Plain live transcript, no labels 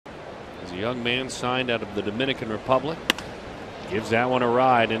There's a young man signed out of the Dominican Republic. Gives that one a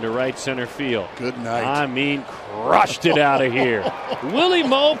ride into right center field. Good night. I mean, crushed it out of here. Willie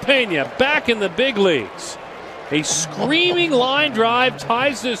Mo Pena back in the big leagues. A screaming line drive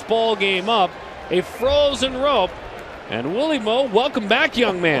ties this ball game up. A frozen rope. And Willie Mo, welcome back,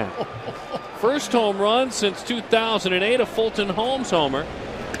 young man. First home run since 2008, a Fulton Holmes homer.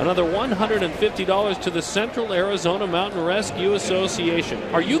 Another $150 to the Central Arizona Mountain Rescue Association.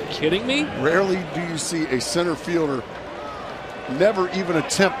 Are you kidding me? Rarely do you see a center fielder never even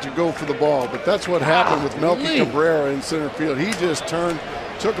attempt to go for the ball, but that's what happened with Melky Cabrera in center field. He just turned,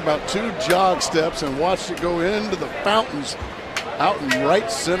 took about 2 jog steps and watched it go into the fountains out in right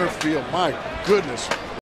center field. My goodness.